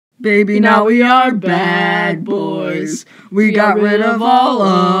Baby, now we are bad boys. We got rid of all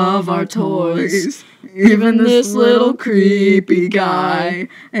of our toys, even this little creepy guy.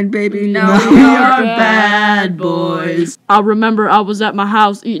 And baby, now we are bad boys. I remember I was at my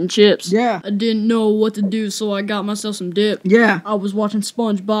house eating chips. Yeah. I didn't know what to do, so I got myself some dip. Yeah. I was watching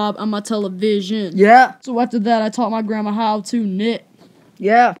SpongeBob on my television. Yeah. So after that, I taught my grandma how to knit.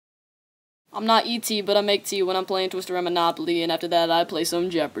 Yeah. I'm not E.T., but I make tea when I'm playing Twister and Monopoly, and after that, I play some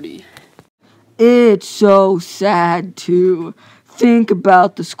Jeopardy. It's so sad to think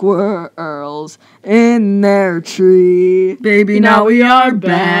about the squirrels in their tree. Baby, now we are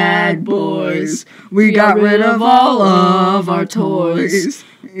bad boys. We got rid of all of our toys,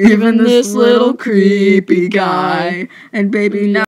 even this little creepy guy. And baby, now